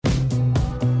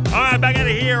right, back out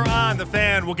of here on The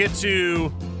Fan. We'll get to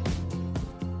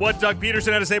what Doug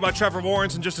Peterson had to say about Trevor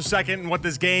Lawrence in just a second and what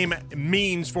this game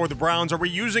means for the Browns. Are we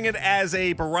using it as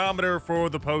a barometer for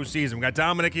the postseason? We got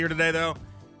Dominic here today, though.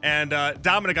 And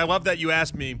Dominic, I love that you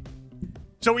asked me.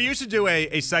 So we used to do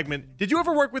a segment. Did you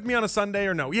ever work with me on a Sunday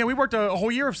or no? Yeah, we worked a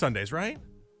whole year of Sundays, right?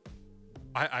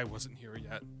 I wasn't here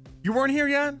yet. You weren't here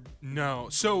yet? No.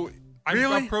 So I'm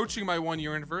Really? approaching my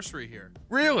 1-year anniversary here.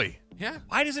 Really? Yeah.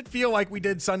 Why does it feel like we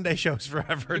did Sunday shows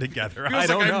forever together? Feels I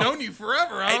don't like know. I've known you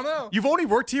forever. I don't know. You've only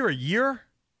worked here a year?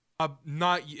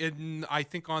 Not in, I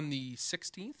think on the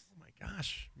 16th. Oh my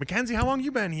gosh. Mackenzie, how long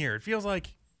you been here? It feels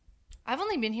like I've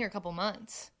only been here a couple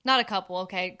months. Not a couple,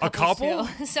 okay? a couple?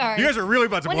 Too. Sorry. You guys are really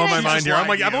about to When blow did my I mind start? here. I'm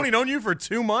like, You. I've only known you for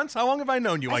 2 months. How long have I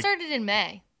known you? I Like, started in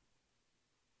May.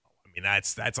 I mean,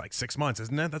 that's like 6 months,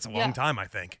 isn't it? That's a long Yeah. time, I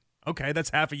think. Okay, that's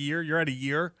half a year. You're at a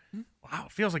year. Wow,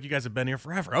 it feels like you guys have been here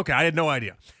forever. Okay, I had no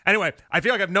idea. Anyway, I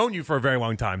feel like I've known you for a very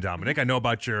long time, Dominic. I know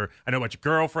about your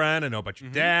girlfriend. I know about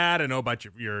your dad. I know about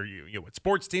your what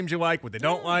sports teams you like, what they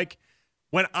don't like.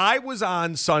 When I was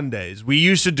on Sundays, we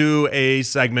used to do a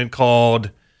segment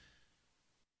called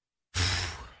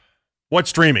What's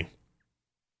Streaming.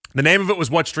 The name of it was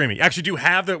What's Streaming. Actually,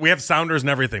 we have sounders and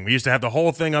everything. We used to have the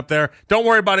whole thing up there. Don't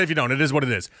worry about it if you don't. It is what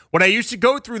it is. When I used to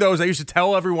go through those, I used to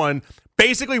tell everyone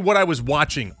basically what I was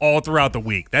watching all throughout the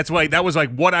week. That was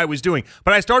like what I was doing.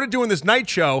 But I started doing this night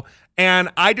show, and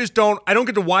I don't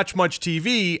get to watch much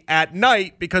TV at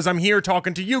night because I'm here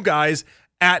talking to you guys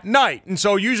at night. And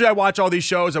so usually I watch all these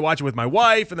shows. I watch it with my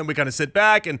wife, and then we kind of sit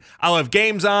back, and I'll have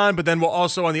games on, but then we'll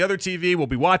also on the other TV, we'll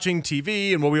be watching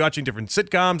TV, and we'll be watching different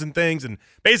sitcoms and things. And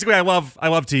basically I love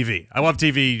TV. I love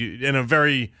TV in a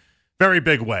very, very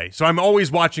big way. So I'm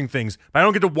always watching things, but I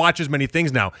don't get to watch as many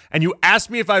things now. And you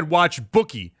asked me if I'd watch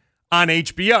Bookie on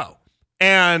HBO.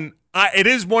 And it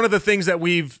is one of the things that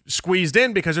we've squeezed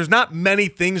in because there's not many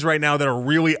things right now that are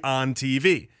really on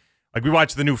TV. Like we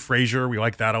watch the new Frasier. We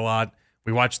like that a lot.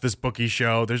 We watched this Bookie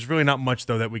show. There's really not much,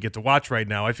 though, that we get to watch right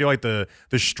now. I feel like the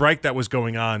strike that was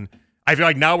going on, I feel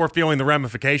like now we're feeling the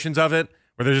ramifications of it,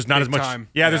 where there's just not Big as much. time.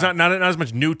 Yeah, there's not as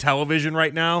much new television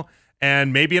right now.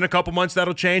 And maybe in a couple months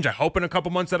that'll change. I hope in a couple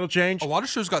months that'll change. A lot of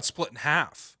shows got split in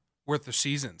half worth of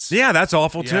seasons. Yeah, that's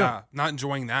awful, too. Yeah, not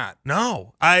enjoying that.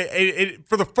 No,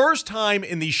 for the first time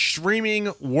in the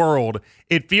streaming world,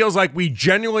 it feels like we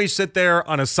genuinely sit there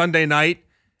on a Sunday night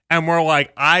and we're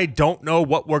like, I don't know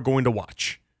what we're going to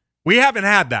watch. We haven't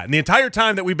had that. And the entire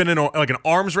time that we've been in an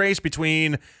arms race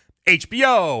between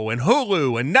HBO and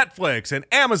Hulu and Netflix and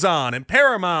Amazon and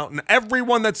Paramount and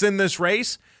everyone that's in this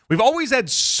race, we've always had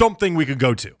something we could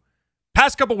go to.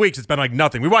 Past couple weeks, it's been like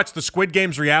nothing. We watched the Squid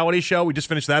Games reality show. We just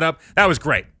finished that up. That was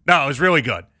great. No, it was really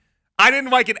good. I didn't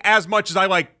like it as much as I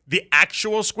like the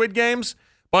actual Squid Games,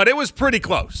 but it was pretty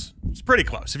close. It's pretty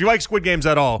close. If you like Squid Games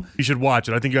at all, you should watch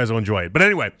it. I think you guys will enjoy it. But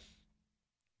anyway,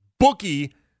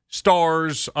 Bookie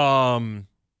stars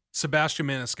Sebastian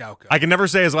Maniscalco. I can never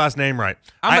say his last name right.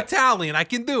 I'm Italian. I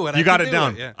can do it. You got it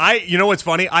down. Yeah. You know what's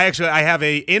funny? I have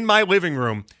in my living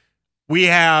room, we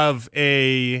have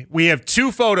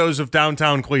 2 photos of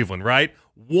downtown Cleveland, right?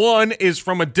 One is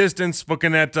from a distance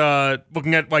looking at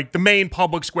like the main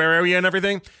public square area and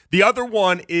everything. The other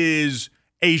one is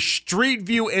a street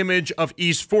view image of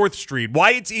East 4th Street.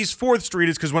 Why it's East 4th Street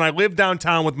is because when I lived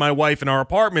downtown with my wife in our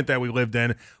apartment that we lived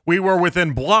in, we were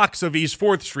within blocks of East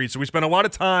 4th Street. So we spent a lot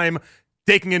of time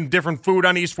taking in different food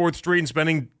on East 4th Street and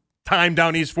spending time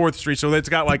down East 4th Street. So it's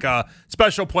got like a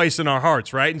special place in our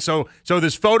hearts, right? And so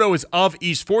this photo is of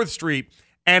East 4th Street,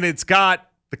 and it's got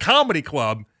the comedy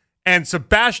club, and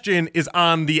Sebastian is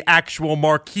on the actual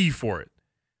marquee for it.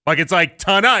 Like it's like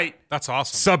tonight. That's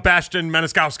awesome. Sebastian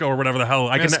Maniscalco or whatever the hell.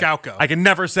 Maniscalco. I can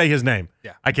never say his name.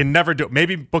 Yeah. I can never do it.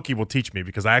 Maybe Bookie will teach me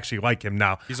because I actually like him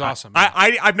now. He's awesome.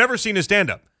 I've never seen his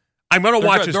stand-up. I'm going to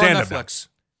watch his stand-up. They're on Netflix.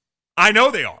 I know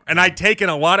they are. And I've taken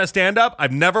a lot of stand-up.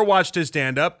 I've never watched his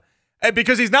stand-up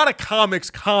because he's not a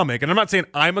comics comic. And I'm not saying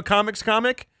I'm a comics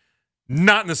comic.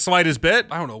 Not in the slightest bit.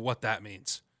 I don't know what that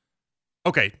means.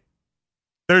 Okay.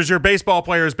 There's your baseball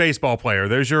player.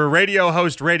 There's your radio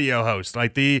host.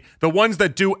 Like the ones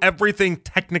that do everything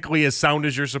technically as sound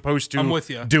as you're supposed to. I'm with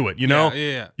you. Do it, you know?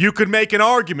 Yeah. You could make an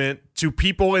argument to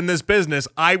people in this business.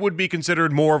 I would be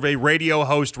considered more of a radio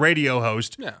host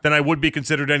than I would be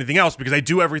considered anything else because I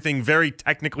do everything very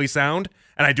technically sound,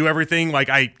 and I do everything like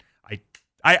I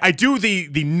do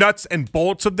the nuts and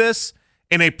bolts of this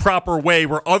in a proper way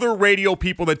where other radio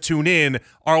people that tune in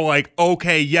are like,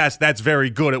 okay, yes, that's very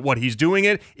good at what he's doing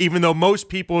it, even though most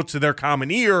people to their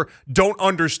common ear don't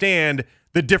understand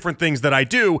the different things that I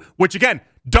do, which again,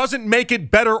 doesn't make it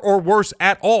better or worse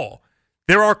at all.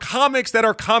 There are comics that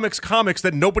are comics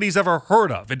that nobody's ever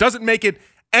heard of. It doesn't make it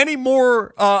any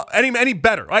more any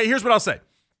better. All right, here's what I'll say.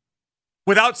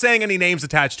 Without saying any names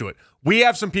attached to it, we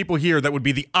have some people here that would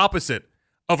be the opposite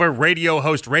of a radio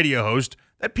host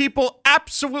that people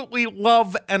absolutely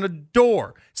love and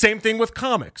adore. Same thing with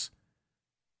comics.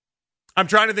 I'm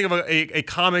trying to think of a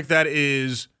comic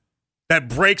that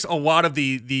breaks a lot of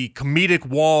the comedic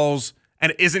walls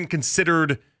and isn't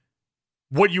considered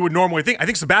what you would normally think. I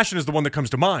think Sebastian is the one that comes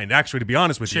to mind, actually, to be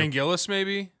honest with you. Shane Gillis,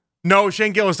 maybe? No,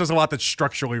 Shane Gillis does a lot that's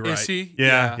structurally right. Is he?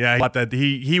 Yeah. That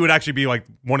he would actually be like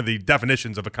one of the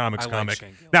definitions of a comics comic.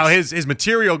 Shane Gillis. Now his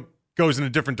material goes in a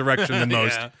different direction than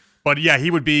most. Yeah. But yeah, he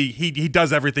would be he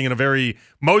does everything in a very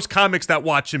most comics that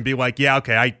watch him be like, yeah,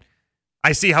 okay,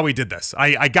 I see how he did this.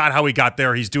 I got how he got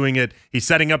there. He's doing it. He's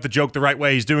setting up the joke the right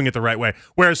way. He's doing it the right way.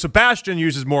 Whereas Sebastian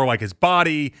uses more like his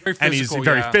body, and he's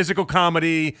very physical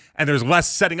comedy, and there's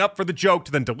less setting up for the joke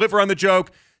to then deliver on the joke.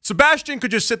 Sebastian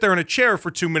could just sit there in a chair for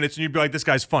 2 minutes, and you'd be like, this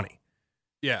guy's funny.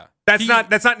 Yeah. That's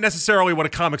not necessarily what a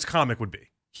comics comic would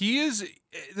be. He is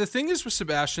the thing is with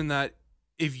Sebastian that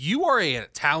if you are an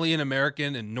Italian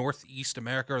American in Northeast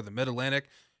America or the Mid-Atlantic,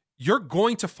 you're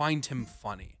going to find him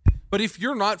funny. But if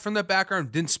you're not from that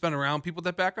background, didn't spend around people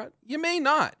that background, you may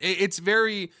not. It's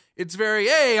very,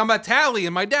 hey, I'm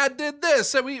Italian. My dad did this.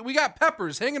 So we got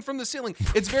peppers hanging from the ceiling.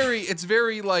 It's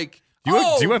very like, do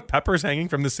you have peppers hanging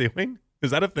from the ceiling?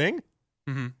 Is that a thing?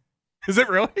 Mm-hmm. Is it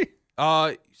really?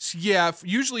 Yeah.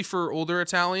 Usually for older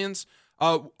Italians,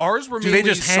 ours were. Do they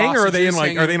just hang, or are they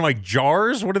in like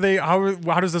jars? What are they?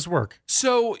 How does this work?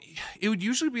 So it would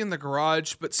usually be in the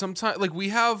garage, but sometimes like we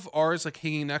have ours like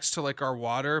hanging next to like our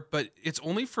water, but it's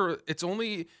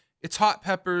hot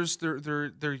peppers.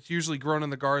 They're usually grown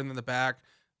in the garden in the back.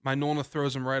 My Nonna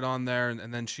throws them right on there,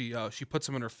 and then she puts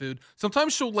them in her food.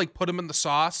 Sometimes she'll like put them in the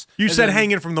sauce. You said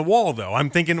hanging from the wall, though.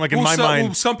 I'm thinking like in my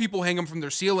mind. Some people hang them from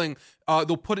their ceiling.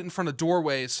 They'll put it in front of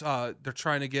doorways. They're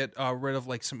trying to get rid of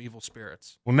like some evil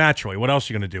spirits. Well, naturally, what else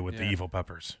are you going to do with the evil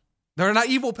peppers? They're not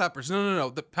evil peppers. No.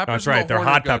 The peppers. That's right. They're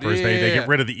hot peppers. Yeah, they get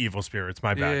rid of the evil spirits.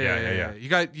 My bad.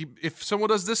 Yeah. If someone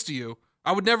does this to you,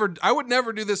 I would never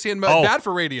do this in bad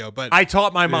for radio, but I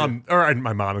taught my mom,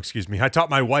 excuse me. I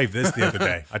taught my wife this the other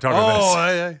day. I taught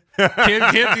her this.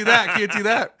 Can't do that. Can't do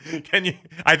that. Can you?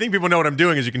 I think people know what I'm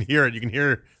doing. Is you can hear it. You can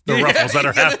hear the ruffles that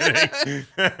are happening.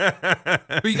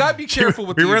 But you gotta be careful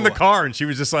with. We were in the car, and she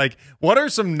was just like, "What are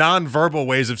some non-verbal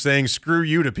ways of saying screw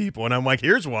you to people?" And I'm like,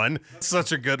 "Here's one." That's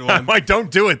such a good one. I'm like,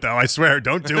 "Don't do it, though. I swear,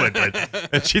 don't do it."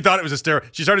 And she thought it was hysterical.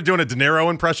 She started doing a De Niro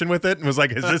impression with it, and was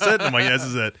like, "Is this it?" And I'm like, "Yeah, this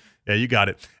is it." Yeah, you got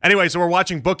it. Anyway, so we're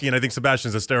watching Bookie, and I think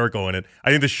Sebastian's hysterical in it.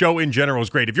 I think the show in general is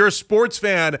great. If you're a sports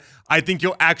fan, I think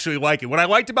you'll actually like it. What I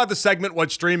liked about the segment,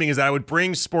 What's Streaming, is that I would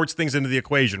bring sports things into the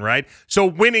equation, right? So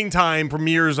Winning Time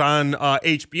premieres on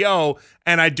HBO,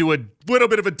 and I do a little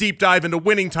bit of a deep dive into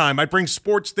Winning Time. I bring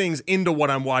sports things into what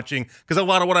I'm watching, because a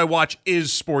lot of what I watch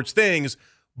is sports things.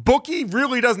 Bookie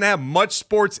really doesn't have much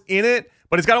sports in it,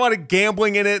 but it's got a lot of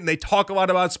gambling in it, and they talk a lot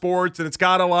about sports, and it's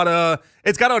got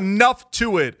enough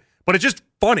to it. But it's just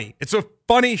funny. It's a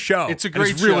funny show. It's a great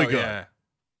show. It's really good. Yeah.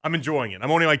 I'm enjoying it. I'm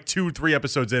only like 2-3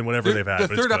 episodes in, whatever they've had.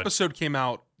 The third episode came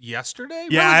out yesterday?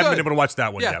 Yeah, I haven't been able to watch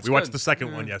that one yet. We watched good. the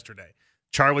second one yesterday.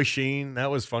 Charlie Sheen, that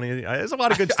was funny. There's a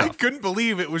lot of good stuff. I couldn't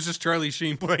believe it was just Charlie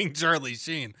Sheen playing Charlie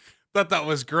Sheen. Thought that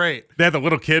was great. They had the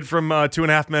little kid from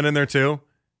 2.5 Men in there too.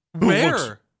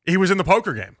 Where? He was in the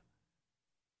poker game.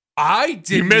 I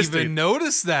didn't even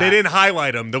notice that. They didn't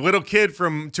highlight him. The little kid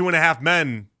from 2.5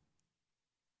 Men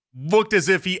looked as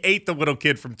if he ate the little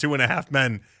kid from 2.5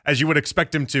 Men, as you would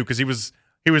expect him to, because he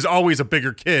was always a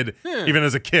bigger kid, even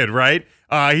as a kid, right?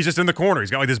 He's just in the corner. He's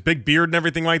got like this big beard and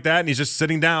everything like that, and he's just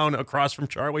sitting down across from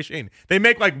Charlie Sheen. They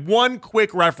make like one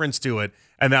quick reference to it,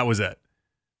 and that was it.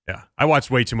 Yeah, I watched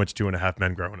way too much 2.5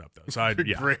 Men growing up, though. So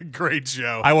great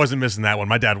show. I wasn't missing that one.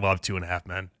 My dad loved 2.5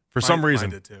 Men for some reason.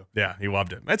 Mine did too. Yeah, he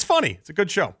loved it. It's funny. It's a good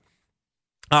show.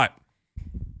 All right.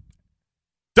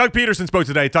 Doug Peterson spoke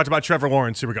today. Talked about Trevor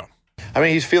Lawrence. Here we go. I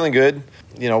mean, he's feeling good.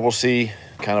 We'll see.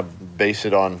 Kind of base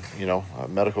it on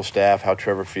medical staff, how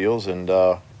Trevor feels, and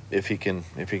if he can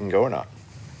go or not.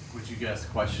 Would you guess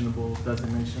questionable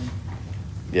designation?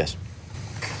 Yes.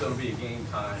 So it'll be a game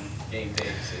day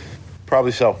decision.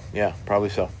 Probably so. Yeah, probably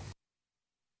so.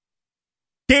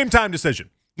 Game time decision.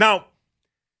 Now,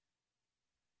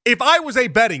 if I was a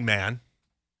betting man,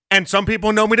 and some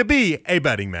people know me to be a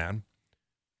betting man,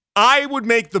 I would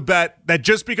make the bet that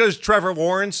just because Trevor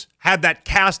Lawrence had that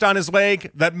cast on his leg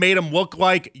that made him look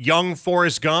like young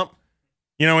Forrest Gump,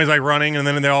 he's like running and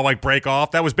then they all like break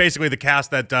off. That was basically the cast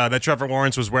that Trevor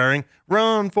Lawrence was wearing.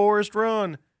 Run, Forrest,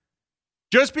 run.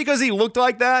 Just because he looked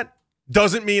like that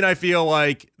doesn't mean I feel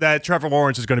like that Trevor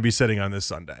Lawrence is going to be sitting on this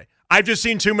Sunday. I've just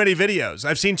seen too many videos.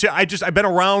 I've been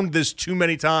around this too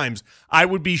many times. I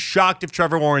would be shocked if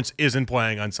Trevor Lawrence isn't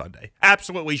playing on Sunday.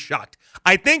 Absolutely shocked.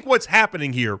 I think what's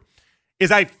happening here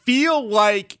is I feel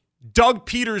like Doug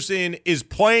Peterson is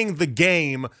playing the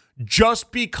game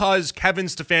just because Kevin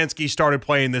Stefanski started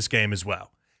playing this game as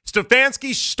well.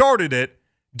 Stefanski started it.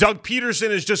 Doug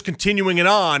Peterson is just continuing it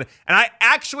on, and I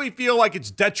actually feel like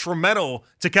it's detrimental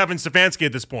to Kevin Stefanski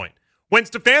at this point. When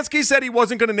Stefanski said he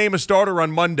wasn't going to name a starter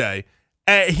on Monday,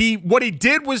 what he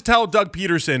did was tell Doug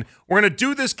Peterson, we're going to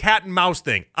do this cat and mouse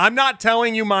thing. I'm not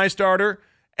telling you my starter,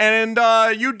 and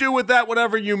you do with that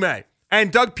whatever you may.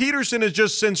 And Doug Peterson has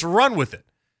just since run with it.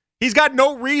 He's got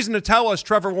no reason to tell us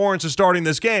Trevor Lawrence is starting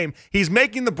this game. He's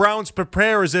making the Browns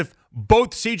prepare as if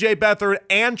both C.J. Beathard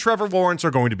and Trevor Lawrence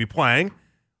are going to be playing.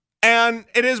 And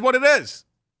it is what it is.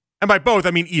 And by both,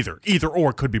 I mean either. Either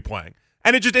or could be playing.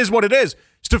 And it just is what it is.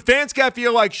 Stefanski, I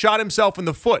feel like, shot himself in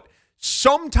the foot.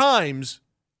 Sometimes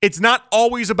it's not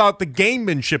always about the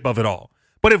gamemanship of it all.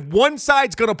 But if one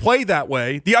side's going to play that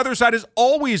way, the other side is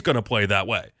always going to play that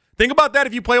way. Think about that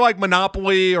if you play like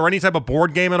Monopoly or any type of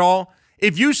board game at all.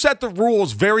 If you set the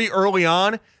rules very early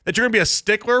on that you're going to be a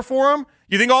stickler for them,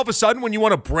 you think all of a sudden when you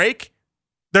want to break,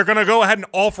 they're going to go ahead and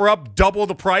offer up double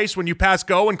the price when you pass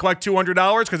go and collect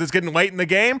 $200 because it's getting late in the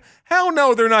game? Hell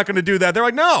no, they're not going to do that. They're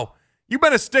like, no, you've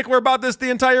been a stickler about this the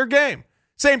entire game.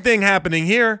 Same thing happening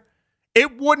here.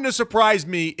 It wouldn't have surprised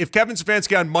me if Kevin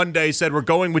Stefanski on Monday said we're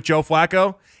going with Joe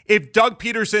Flacco. If Doug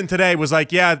Peterson today was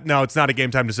like, yeah, no, it's not a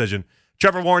game time decision.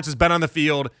 Trevor Lawrence has been on the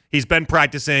field. He's been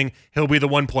practicing. He'll be the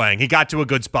one playing. He got to a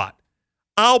good spot.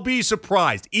 I'll be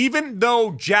surprised. Even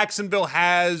though Jacksonville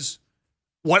has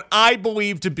what I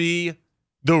believe to be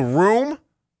the room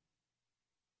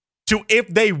to, if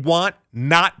they want,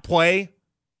 not play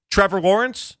Trevor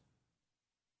Lawrence,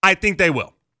 I think they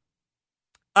will.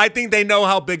 I think they know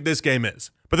how big this game is.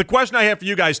 But the question I have for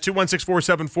you guys,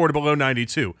 216-474 to below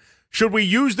 92, should we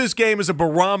use this game as a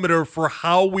barometer for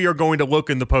how we are going to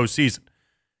look in the postseason?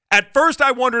 At first,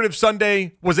 I wondered if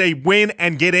Sunday was a win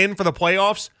and get in for the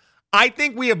playoffs. I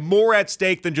think we have more at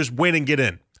stake than just win and get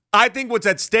in. I think what's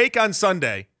at stake on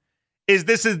Sunday is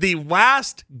this is the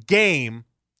last game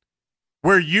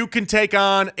where you can take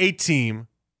on a team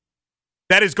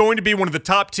that is going to be one of the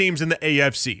top teams in the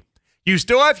AFC. You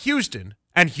still have Houston,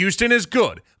 and Houston is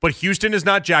good, but Houston is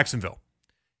not Jacksonville.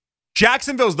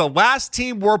 Jacksonville's the last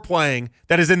team we're playing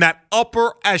that is in that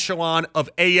upper echelon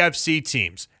of AFC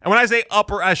teams. And when I say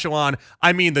upper echelon,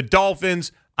 I mean the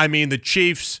Dolphins, I mean the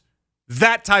Chiefs,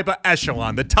 that type of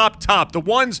echelon, the top, the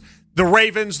ones, the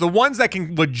Ravens, the ones that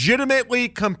can legitimately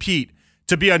compete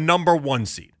to be a number one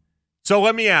seed. So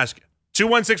let me ask you,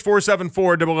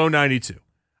 216-474-0092.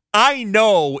 I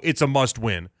know it's a must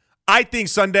win. I think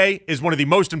Sunday is one of the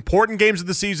most important games of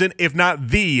the season, if not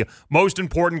the most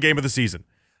important game of the season.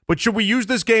 But should we use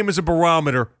this game as a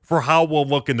barometer for how we'll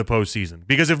look in the postseason?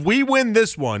 Because if we win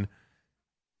this one,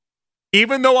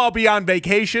 even though I'll be on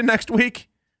vacation next week,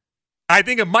 I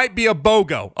think it might be a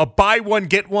BOGO, a buy one,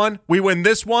 get one. We win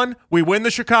this one, we win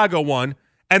the Chicago one,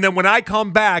 and then when I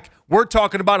come back, we're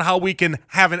talking about how we can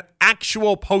have an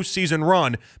actual postseason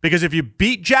run. Because if you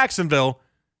beat Jacksonville,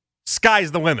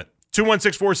 sky's the limit.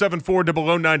 216-474 to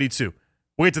below 92.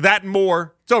 We'll get to that and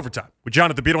more. It's overtime with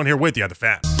Jonathan Beadle here with you on The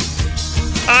Fan.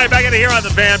 All right, back in here on The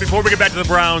Fan. Before we get back to the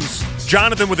Browns,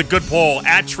 Jonathan with a good poll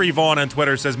at Tree Vaughn on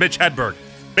Twitter says Mitch Hedberg.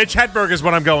 Mitch Hedberg is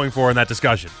what I'm going for in that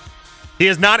discussion. He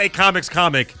is not a comics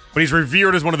comic, but he's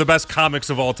revered as one of the best comics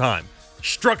of all time.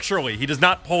 Structurally, he does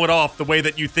not pull it off the way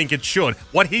that you think it should.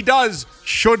 What he does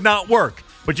should not work,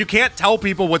 but you can't tell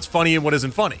people what's funny and what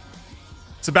isn't funny.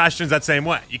 Sebastian's that same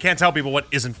way. You can't tell people what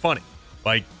isn't funny.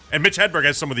 And Mitch Hedberg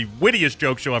has some of the wittiest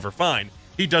jokes you'll ever find.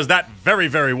 He does that very,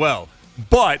 very well.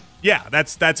 But yeah,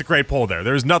 that's a great poll there.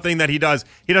 There's nothing that he does.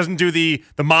 He doesn't do the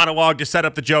monologue to set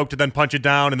up the joke to then punch it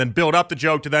down and then build up the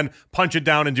joke to then punch it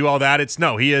down and do all that.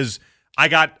 I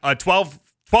got a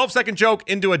 12-second joke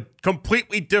into a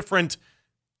completely different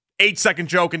 8-second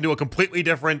joke into a completely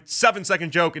different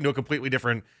 7-second joke into a completely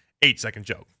different 8-second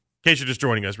joke. In case you're just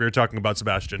joining us, we were talking about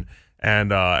Sebastian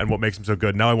and what makes him so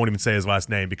good. Now I won't even say his last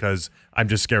name because I'm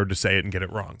just scared to say it and get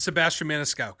it wrong. Sebastian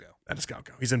Maniscalco.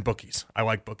 Maniscalco. He's in Bookies. I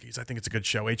like Bookies. I think it's a good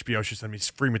show. HBO should send me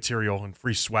free material and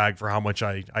free swag for how much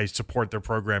I support their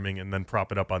programming and then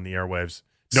prop it up on the airwaves.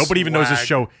 Nobody even knows this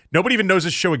show. Nobody even knows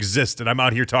this show exists, and I'm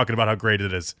out here talking about how great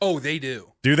it is. Oh, they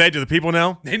do. Do they? Do the people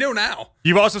know? They know now.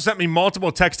 You've also sent me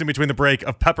multiple texts in between the break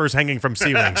of peppers hanging from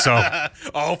ceilings. So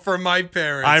all from my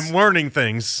parents. I'm learning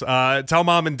things. Tell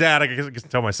mom and dad. I can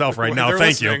tell myself right now.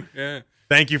 Thank you. Yeah.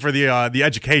 Thank you for the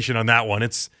education on that one.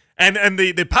 And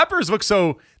the peppers look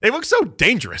so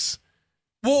dangerous.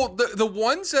 Well, the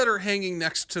ones that are hanging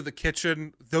next to the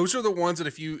kitchen, those are the ones that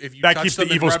if you that touch keeps them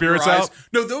the and evil rub your spirits eyes, out?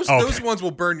 no, those ones will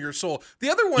burn your soul.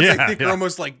 The other ones I think are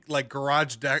almost like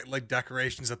garage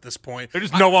decorations at this point. They're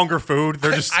just no longer food.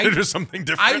 They're just something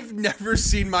different. I've never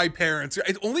seen my parents.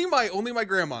 Only my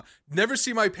grandma. Never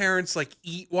see my parents like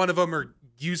eat one of them or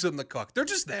use them to cook. They're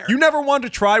just there. You never wanted to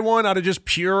try one out of just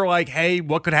pure like, hey,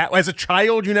 what could happen? As a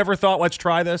child, you never thought, let's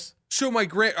try this? So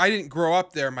I didn't grow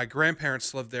up there. My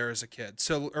grandparents lived there as a kid.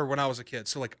 Or when I was a kid.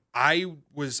 So like I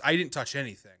didn't touch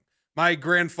anything. My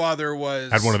grandfather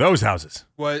had one of those houses.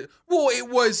 It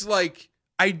was like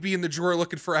I'd be in the drawer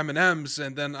looking for M&Ms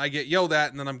and then I get yelled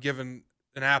at and then I'm given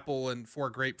an apple and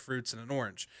 4 grapefruits and an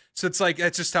orange. So it's like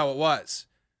that's just how it was.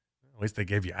 At least they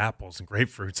gave you apples and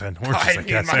grapefruits and oranges. I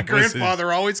guess. My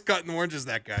grandfather always cutting oranges.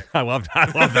 That guy. I love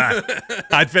that.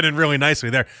 I'd fit in really nicely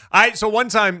there. So one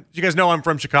time, you guys know I'm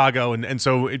from Chicago, and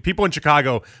so people in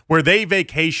Chicago where they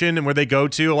vacation and where they go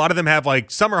to, a lot of them have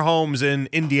like summer homes in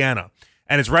Indiana,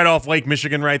 and it's right off Lake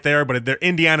Michigan right there. But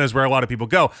Indiana is where a lot of people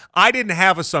go. I didn't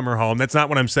have a summer home. That's not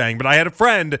what I'm saying. But I had a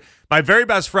friend, my very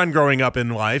best friend growing up in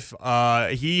life.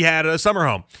 He had a summer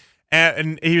home,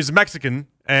 and he was Mexican,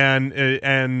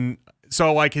 and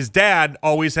so like his dad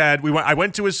always had. I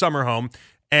went to his summer home,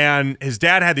 and his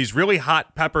dad had these really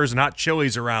hot peppers and hot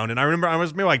chilies around. And I remember I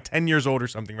was maybe like 10 years old or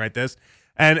something, right?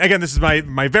 And again, this is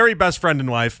my very best friend in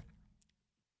life.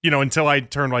 You know, until I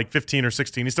turned like 15 or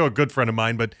 16. He's still a good friend of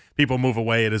mine, but people move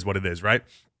away. It is what it is, right?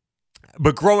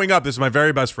 But growing up, this is my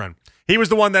very best friend. He was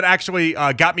the one that actually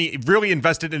got me really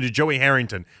invested into Joey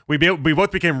Harrington. We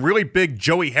both became really big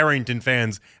Joey Harrington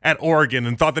fans at Oregon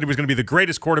and thought that he was going to be the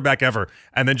greatest quarterback ever,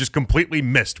 and then just completely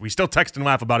missed. We still text and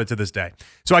laugh about it to this day.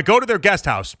 So I go to their guest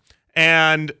house,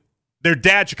 and their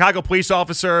dad, Chicago police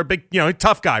officer, big,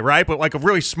 tough guy, right? But like a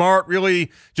really smart,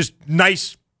 really just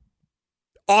nice,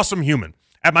 awesome human.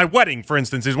 At my wedding, for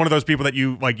instance, is one of those people that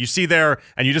you see there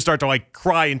and you just start to like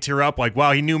cry and tear up like,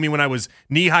 wow, he knew me when I was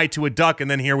knee high to a duck, and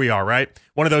then here we are, right?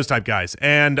 One of those type guys.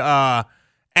 And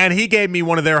he gave me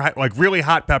one of their like really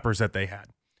hot peppers that they had.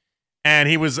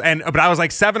 But I was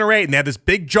like 7 or 8, and they had this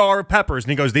big jar of peppers, and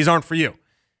he goes, "These aren't for you."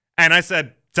 And I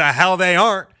said, "To hell they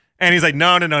aren't." And he's like,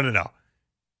 No.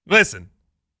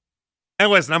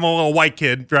 Listen, I'm a little white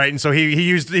kid, right? And so he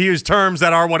used terms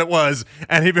that are what it was,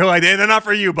 and he'd be like, "They're not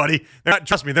for you, buddy.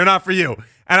 Trust me, they're not for you."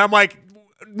 And I'm like,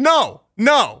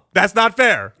 No, that's not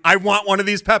fair. I want one of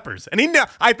these peppers. And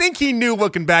I think he knew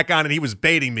looking back on it, he was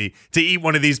baiting me to eat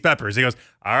one of these peppers. He goes,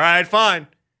 "All right, fine.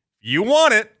 You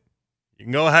want it. You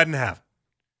can go ahead and have it."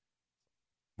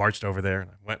 Marched over there,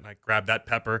 and I went and I grabbed that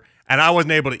pepper, and I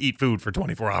wasn't able to eat food for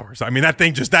 24 hours. I mean, that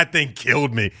thing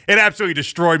killed me. It absolutely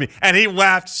destroyed me. And he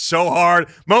laughed so hard.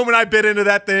 Moment I bit into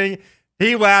that thing,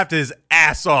 he laughed his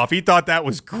ass off. He thought that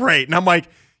was great. And I'm like,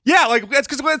 yeah, like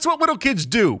that's what little kids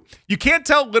do. You can't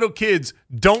tell little kids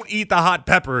don't eat the hot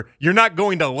pepper. You're not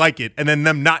going to like it, and then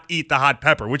them not eat the hot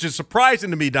pepper, which is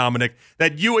surprising to me, Dominic,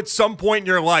 that you at some point in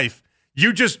your life,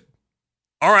 you just,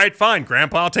 all right, fine,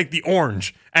 Grandpa, I'll take the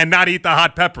orange and not eat the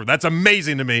hot pepper. That's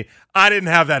amazing to me. I didn't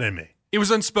have that in me. It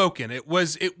was unspoken. It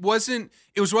was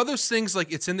one of those things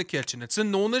like it's in the kitchen. It's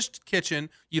in Nolna's kitchen.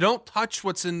 You don't touch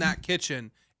what's in that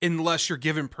kitchen unless you're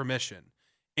given permission.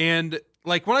 And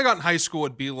like when I got in high school,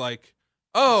 it'd be like,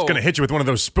 oh, it's gonna hit you with one of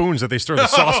those spoons that they stir the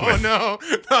sauce with. No,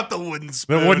 not the wooden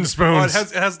spoon. The wooden spoons. Oh,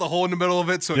 it has the hole in the middle of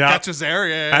it, so it catches air.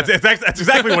 Yeah. That's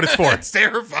exactly what it's for. It's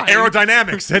terrifying.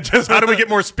 Aerodynamics. It's just how do we get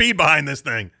more speed behind this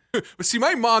thing? But see,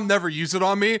 my mom never used it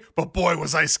on me, but boy,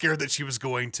 was I scared that she was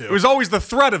going to. It was always the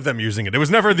threat of them using it. It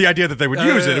was never the idea that they would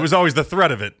use it. It was always the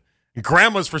threat of it. And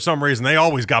grandmas, for some reason, they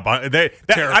always got behind. I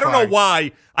don't know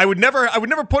why. I would never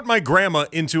put my grandma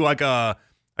into like a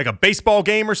baseball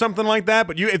game or something like that.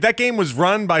 But if that game was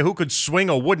run by who could swing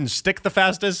a wooden stick the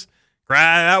fastest,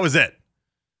 that was it.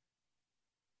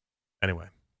 Anyway,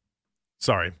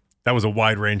 sorry. That was a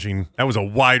wide-ranging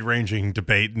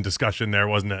debate and discussion there,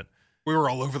 wasn't it? We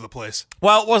were all over the place.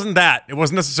 Well, it wasn't that. It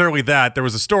wasn't necessarily that. There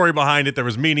was a story behind it. There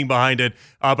was meaning behind it.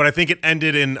 But I think it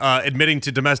ended in admitting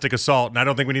to domestic assault, and I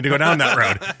don't think we need to go down that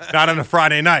road. Not on a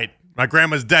Friday night. My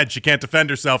grandma's dead. She can't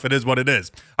defend herself. It is what it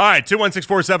is. All right,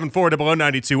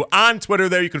 216-474-0092. On Twitter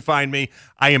there, you can find me.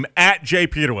 I am at Jay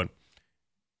Peterlin.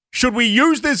 Should we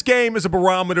use this game as a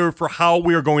barometer for how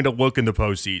we are going to look in the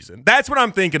postseason? That's what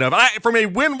I'm thinking of. From a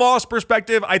win-loss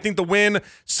perspective, I think the win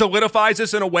solidifies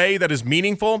us in a way that is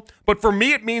meaningful. But for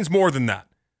me, it means more than that.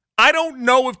 I don't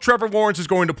know if Trevor Lawrence is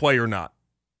going to play or not.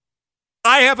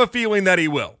 I have a feeling that he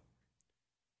will.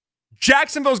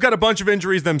 Jacksonville's got a bunch of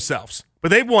injuries themselves,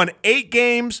 but they've won 8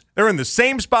 games. They're in the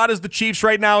same spot as the Chiefs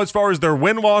right now as far as their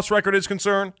win-loss record is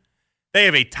concerned. They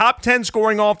have a top 10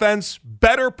 scoring offense,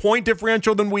 better point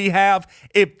differential than we have.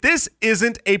 If this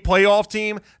isn't a playoff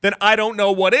team, then I don't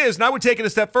know what is. And I would take it a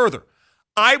step further.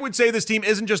 I would say this team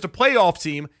isn't just a playoff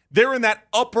team. They're in that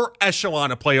upper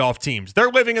echelon of playoff teams. They're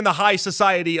living in the high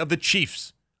society of the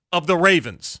Chiefs, of the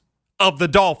Ravens, of the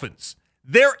Dolphins.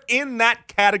 They're in that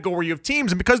category of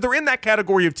teams. And because they're in that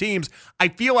category of teams, I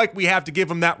feel like we have to give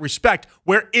them that respect,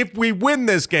 where if we win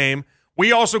this game,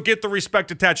 we also get the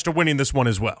respect attached to winning this one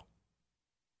as well.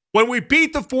 When we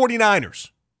beat the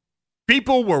 49ers,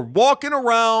 people were walking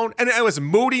around, and it was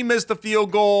Moody missed the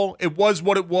field goal. It was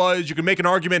what it was. You can make an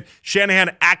argument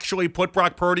Shanahan actually put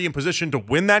Brock Purdy in position to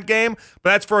win that game, but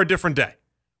that's for a different day.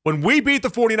 When we beat the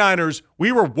 49ers,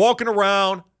 we were walking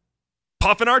around,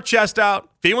 puffing our chest out,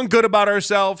 feeling good about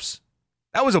ourselves.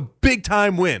 That was a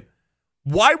big-time win.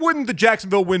 Why wouldn't the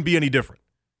Jacksonville win be any different?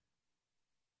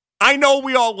 I know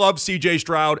we all love C.J.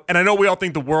 Stroud, and I know we all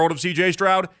think the world of C.J.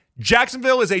 Stroud.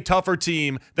 Jacksonville is a tougher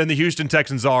team than the Houston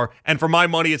Texans are, and for my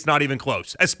money, it's not even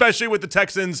close, especially with the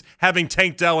Texans having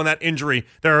Tank Dell and that injury,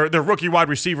 their rookie wide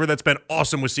receiver that's been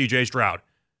awesome with C.J. Stroud.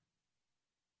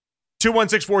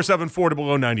 216-474 to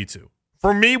below 92.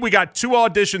 For me, we got 2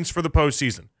 auditions for the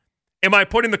postseason. Am I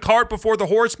putting the cart before the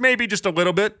horse? Maybe just a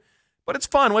little bit, but it's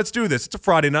fun. Let's do this. It's a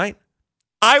Friday night.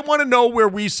 I want to know where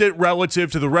we sit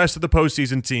relative to the rest of the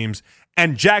postseason teams,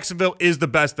 and Jacksonville is the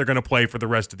best they're going to play for the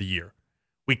rest of the year.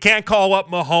 We can't call up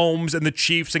Mahomes and the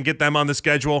Chiefs and get them on the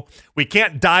schedule. We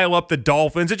can't dial up the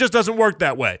Dolphins. It just doesn't work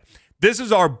that way. This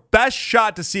is our best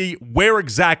shot to see where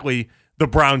exactly the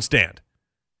Browns stand.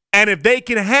 And if they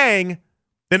can hang,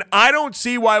 then I don't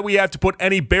see why we have to put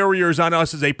any barriers on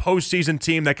us as a postseason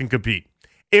team that can compete.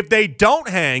 If they don't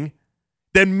hang,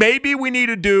 then maybe we need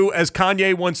to do, as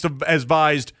Kanye once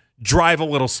advised, drive a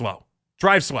little slow.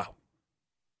 Drive slow.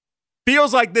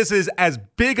 Feels like this is as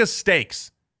big a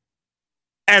stakes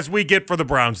as we get for the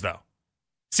Browns, though.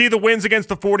 See the wins against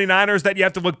the 49ers that you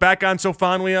have to look back on so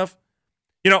fondly of?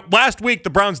 You know, last week, the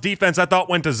Browns defense, I thought,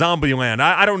 went to zombie land.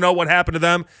 I don't know what happened to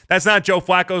them. That's not Joe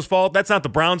Flacco's fault. That's not the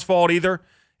Browns' fault either.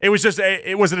 It was just,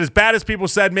 was it as bad as people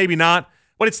said? Maybe not.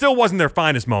 But it still wasn't their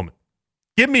finest moment.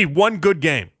 Give me one good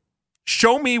game.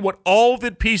 Show me what all of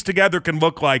it pieced together can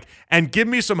look like, and give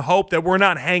me some hope that we're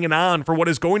not hanging on for what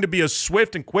is going to be a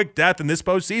swift and quick death in this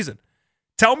postseason.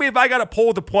 Tell me if I got to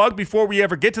pull the plug before we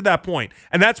ever get to that point.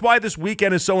 And that's why this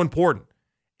weekend is so important.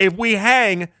 If we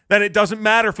hang, then it doesn't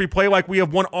matter if we play like we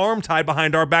have one arm tied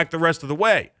behind our back the rest of the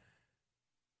way.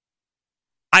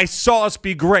 I saw us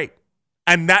be great,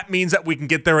 and that means that we can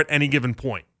get there at any given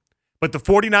point. But the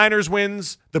 49ers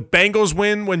wins, the Bengals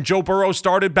win when Joe Burrow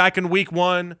started back in week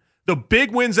 1, the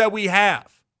big wins that we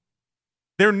have,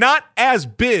 they're not as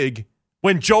big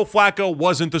when Joe Flacco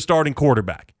wasn't the starting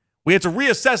quarterback. We had to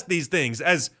reassess these things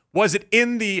as, was it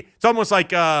in the, it's almost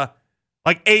like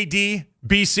AD,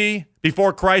 BC,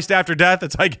 before Christ, after death.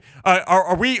 It's like,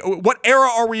 are we, what era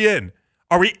are we in?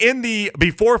 Are we in the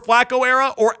before Flacco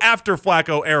era or after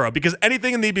Flacco era? Because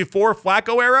anything in the before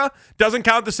Flacco era doesn't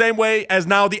count the same way as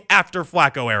now the after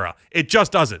Flacco era. It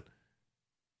just doesn't.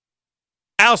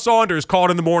 Al Saunders called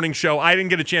in the morning show. I didn't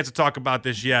get a chance to talk about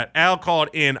this yet. Al called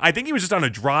in. I think he was just on a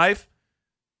drive.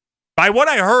 By what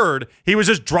I heard, he was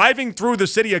just driving through the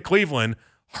city of Cleveland,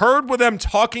 heard with them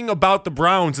talking about the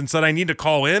Browns and said, I need to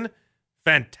call in.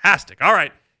 Fantastic. All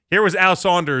right. Here was Al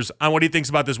Saunders on what he thinks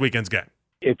about this weekend's game.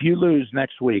 If you lose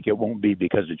next week, it won't be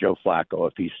because of Joe Flacco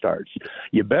if he starts.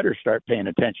 You better start paying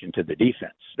attention to the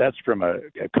defense. That's from a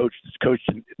coach that's coached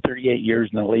 38 years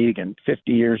in the league and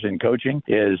 50 years in coaching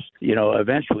is,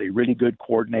 eventually really good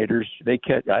coordinators.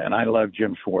 And I love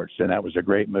Jim Schwartz, and that was a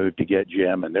great move to get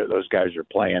Jim, and those guys are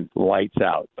playing lights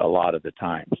out a lot of the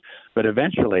times. But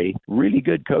eventually, really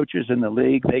good coaches in the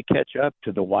league, they catch up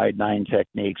to the wide nine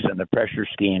techniques and the pressure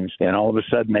schemes, and all of a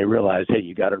sudden they realize, hey,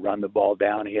 you got to run the ball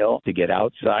downhill to get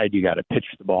outside. You got to pitch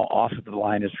the ball off of the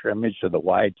line of scrimmage to the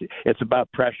wide. It's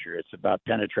about pressure. It's about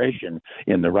penetration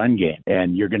in the run game,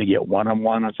 and you're going to get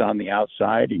one-on-ones on the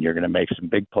outside, and you're going to make some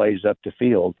big plays up the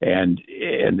field. And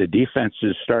the defense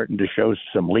is starting to show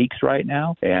some leaks right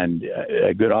now, and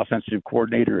a good offensive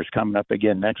coordinator is coming up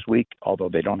again next week, although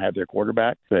they don't have their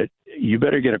quarterback. But you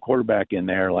better get a quarterback in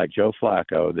there like Joe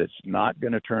Flacco that's not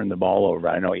going to turn the ball over.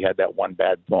 I know he had that one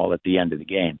bad ball at the end of the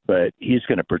game, but he's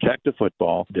going to protect the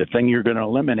football. The thing you're going to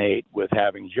eliminate with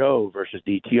having Joe versus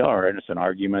DTR, and it's an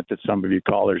argument that some of you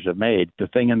callers have made, the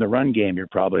thing in the run game you're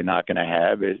probably not going to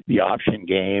have is the option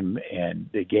game and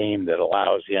the game that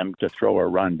allows him to throw a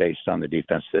run based on the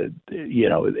defense.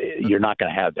 You're not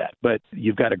going to have that. But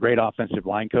you've got a great offensive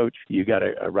line coach. You've got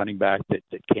a running back that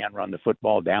can run the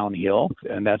football downhill,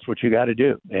 and that's what what you got to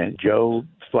do. And Joe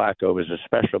Flacco is a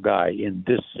special guy in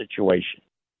this situation.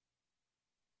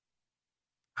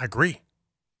 I agree.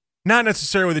 Not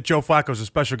necessarily that Joe Flacco is a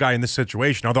special guy in this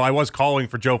situation, although I was calling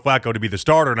for Joe Flacco to be the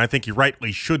starter, and I think he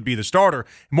rightly should be the starter.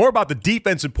 More about the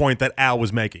defensive point that Al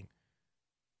was making.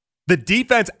 The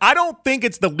defense, I don't think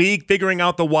it's the league figuring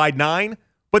out the wide nine,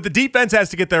 but the defense has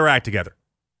to get their act together.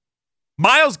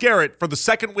 Myles Garrett, for the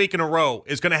second week in a row,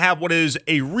 is going to have what is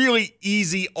a really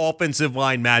easy offensive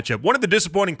line matchup. One of the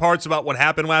disappointing parts about what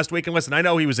happened last week, and listen, I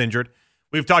know he was injured.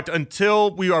 We've talked until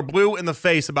we are blue in the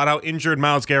face about how injured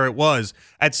Myles Garrett was.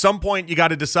 At some point, you got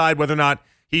to decide whether or not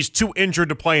he's too injured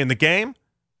to play in the game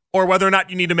or whether or not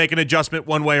you need to make an adjustment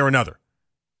one way or another.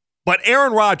 But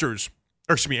Aaron Rodgers.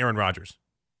 I was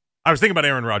thinking about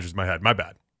Aaron Rodgers in my head. My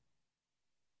bad.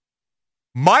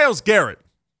 Myles Garrett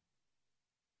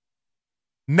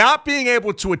not being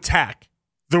able to attack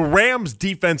the Rams'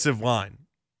 defensive line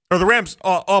or the Rams'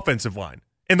 offensive line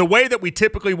in the way that we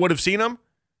typically would have seen them,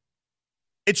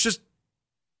 it's just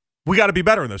we got to be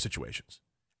better in those situations.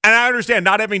 And I understand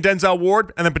not having Denzel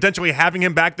Ward and then potentially having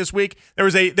him back this week.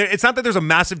 It's not that there's a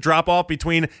massive drop-off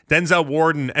between Denzel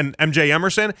Ward and MJ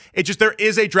Emerson. It's just there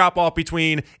is a drop-off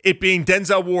between it being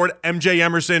Denzel Ward, MJ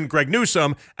Emerson, Greg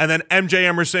Newsome, and then MJ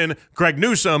Emerson, Greg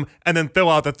Newsome, and then fill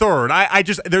out the third.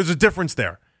 There's a difference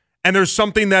there. And there's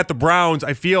something that the Browns,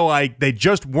 I feel like they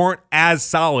just weren't as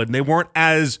solid and they weren't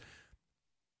as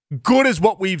good as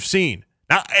what we've seen.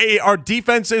 Now, are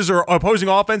defenses or opposing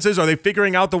offenses, are they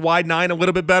figuring out the wide nine a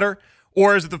little bit better?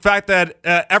 Or is it the fact that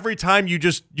every time you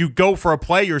go for a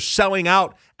play, you're selling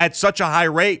out at such a high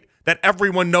rate that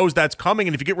everyone knows that's coming?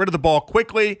 And if you get rid of the ball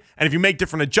quickly and if you make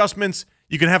different adjustments,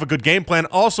 you can have a good game plan.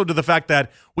 Also to the fact that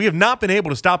we have not been able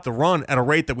to stop the run at a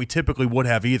rate that we typically would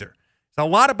have either. There's a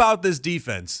lot about this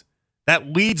defense that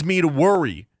leads me to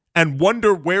worry and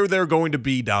wonder where they're going to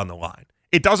be down the line.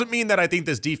 It doesn't mean that I think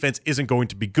this defense isn't going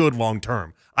to be good long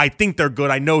term. I think they're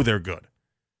good. I know they're good.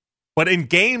 But in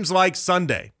games like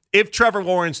Sunday, if Trevor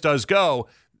Lawrence does go,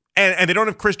 and they don't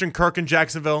have Christian Kirk in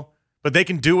Jacksonville, but they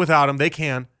can do without him, they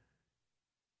can.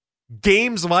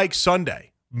 Games like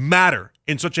Sunday matter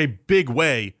in such a big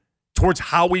way towards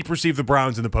how we perceive the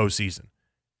Browns in the postseason.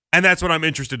 And that's what I'm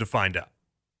interested to find out.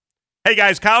 Hey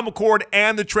guys, Kyle McCord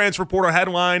and the Transfer Portal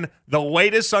headline the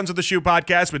latest Sons of the Shoe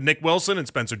podcast with Nick Wilson and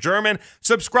Spencer German.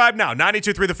 Subscribe now,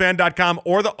 923thefan.com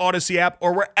or the Odyssey app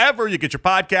or wherever you get your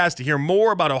podcast to hear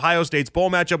more about Ohio State's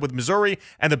bowl matchup with Missouri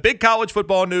and the big college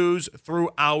football news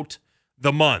throughout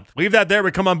the month. Leave that there. We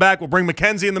come on back. We'll bring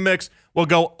Mackenzie in the mix. We'll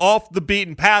go off the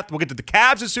beaten path. We'll get to the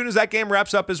Cavs as soon as that game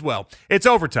wraps up as well. It's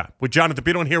overtime with Jonathan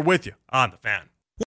Peterlin here with you on The Fan.